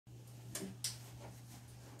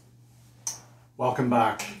Welcome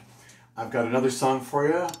back. I've got another song for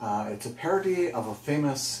you. It's a parody of a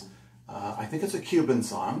famous, I think it's a Cuban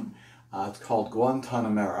song. It's called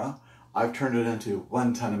Guantanamera. I've turned it into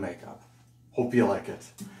One Ton of Makeup. Hope you like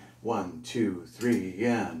it. 1, 2, 3,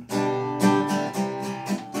 and... They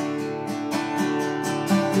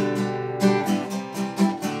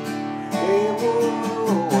wore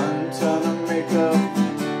 1 ton of makeup.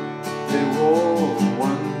 They wore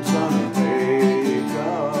 1 ton of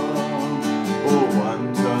makeup. Oh,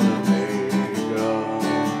 1 ton of makeup.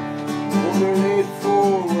 When they're late for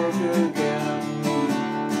work again,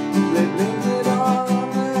 they blame it all on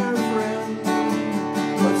their friend.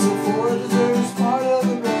 But so for deserves part of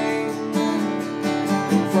the blame.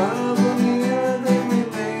 In front of the mirror they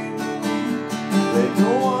remain. They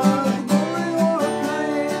go on a glory or a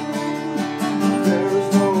plane. There is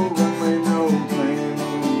no runway, no plane.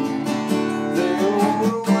 They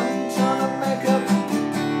wore 1 ton of makeup.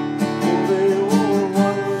 Oh, they wore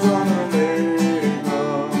 1 ton of makeup.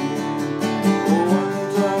 Oh,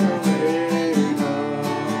 1 ton of makeup.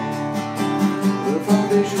 The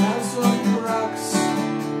foundation has some cracks.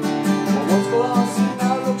 What was glossy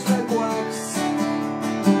now looks like wax.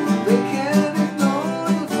 They can't ignore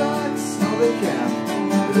the facts. No, they can't.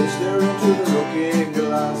 They stare into the looking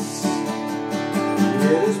glass.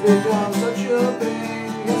 It has become such a pain.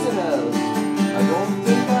 Yes, it has. I don't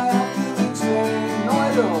think I have to explain. No, I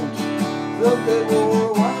don't. The